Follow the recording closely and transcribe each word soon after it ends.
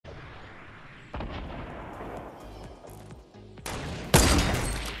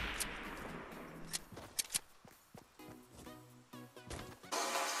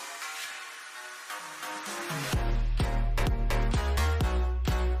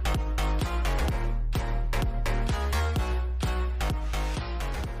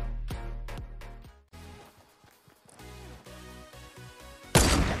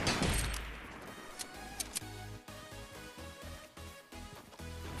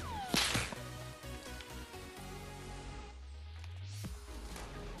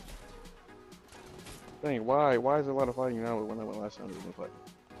Dang, why? Why is there a lot of fighting now when I went last time? There was no fighting.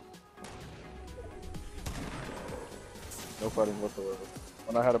 No fighting whatsoever.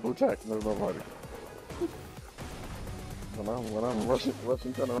 When I had a blue tack, there was no fighting. When I'm rushing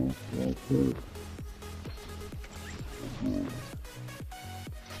kind of.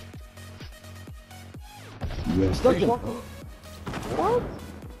 Yeah, stuck him. What?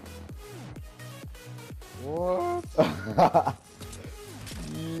 What?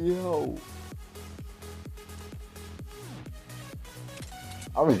 Yo.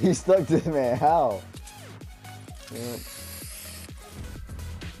 I really stuck this man. How? Yeah.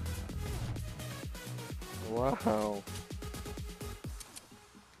 Wow.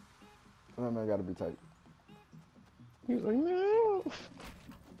 That man gotta be tight. He was like, no.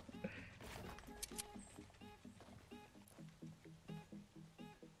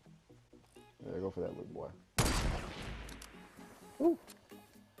 Yeah, go for that little boy. Ooh.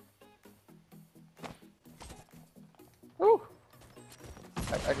 Ooh.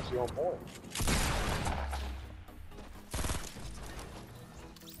 I can see on point.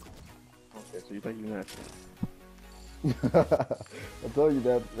 Okay, so you think you're nasty? I told you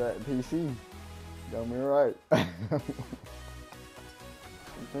that PC got me right. You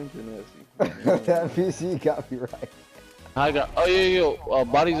think you're nasty? That PC got me right. I got. Oh yeah.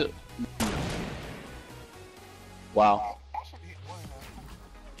 Bodies. Wow.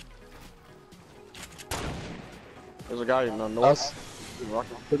 There's a guy in the north.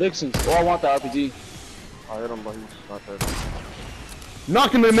 Predictions. Oh, I want the RPG. I hit him, but he's not dead.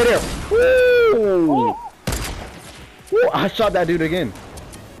 Knocked him in midair. Woo! Woo! I shot that dude again.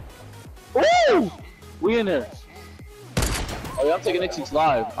 Woo! We in there. Oh yeah, I'm taking Nixie's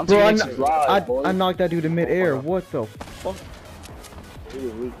live. I'm Bro, taking Nixie's live, boy. I knocked that dude in midair. What the fuck?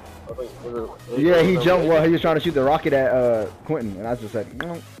 Yeah, he jumped while he was trying to shoot the rocket at Quentin, and I just said,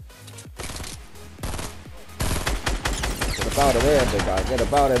 no. Get up out of there, big guy. Get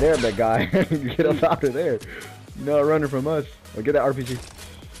up out of there, big guy. Get up out of there. You're not running from us. Oh, get that RPG.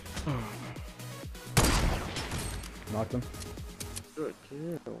 Knocked him. Good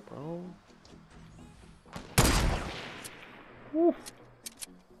kill, bro. Woo.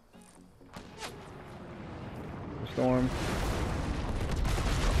 Storm.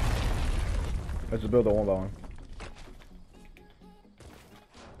 Let's just build it one by one.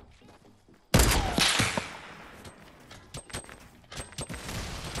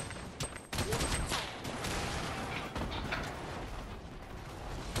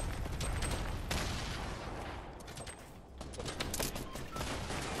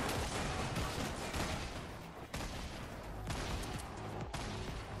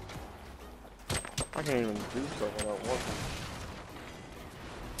 I can't even do stuff without working.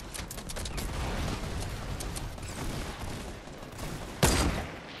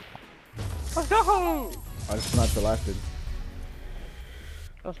 Let's go! I just sniped the last dude.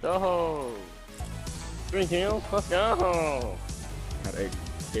 Let's go! 3 kills, let's go! Got 8.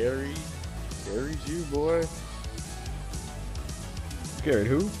 Carries you, boy. Carried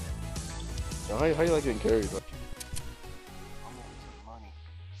who? Now, how you like getting carried? Bro?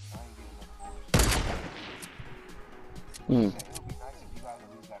 Hmm. It would be nice if you guys at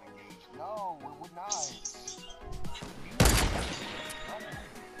least got engaged. No, it would not.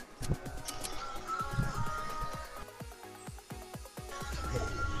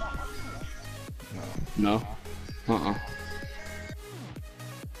 No.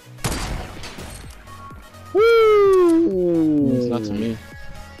 Woo! It's not to me.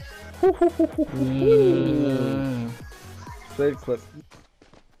 Save clip.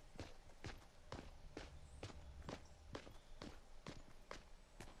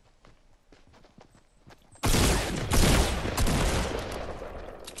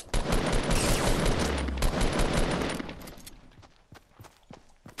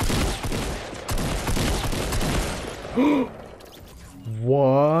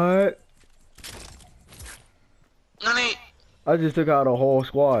 What? Nani? I just took out a whole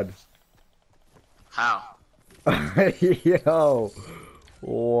squad. How? Yo.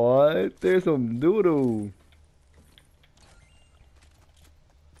 What? There's some doodoo.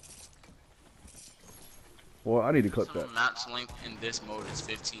 Well, I need to clip that. Match length in this mode is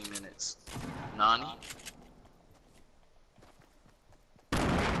 15 minutes. Nani?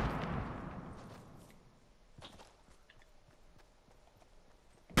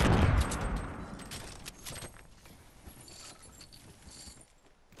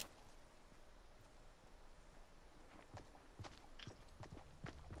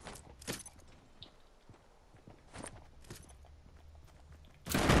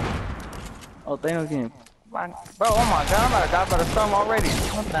 Oh, Thanos game. Bro, oh my god, I'm about to die by the storm already.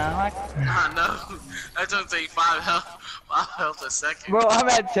 What the heck? Nah, no. That don't take 5 health a second. Bro, I'm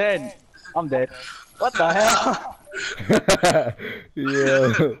at 10. I'm dead. What the hell?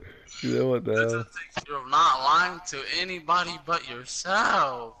 Yo. Yeah, what the That hell? don't take, you're not lying to anybody but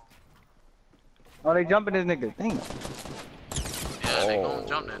yourself. Oh, they jumping this nigga. Dang. Yeah, they gon'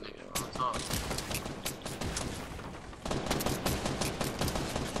 jump that nigga. What's up?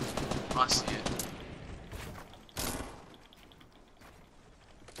 I see it.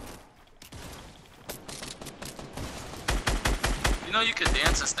 You know you could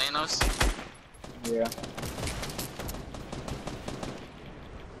dance as Thanos? Yeah.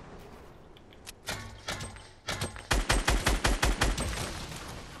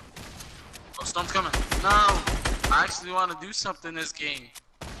 Oh, Storm's coming. No! I actually want to do something this game.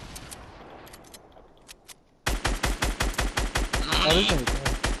 Oh, this thing.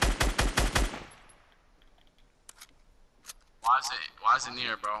 Why is it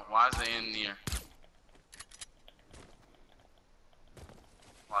near, bro? Why is it in near?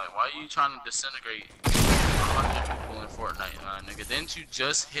 Why are you trying to disintegrate 100 people in Fortnite, nigga? Didn't you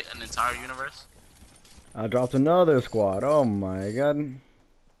just hit an entire universe? I dropped another squad. Oh my god.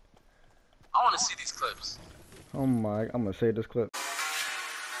 I want to see these clips. Oh my, I'm gonna save this clip.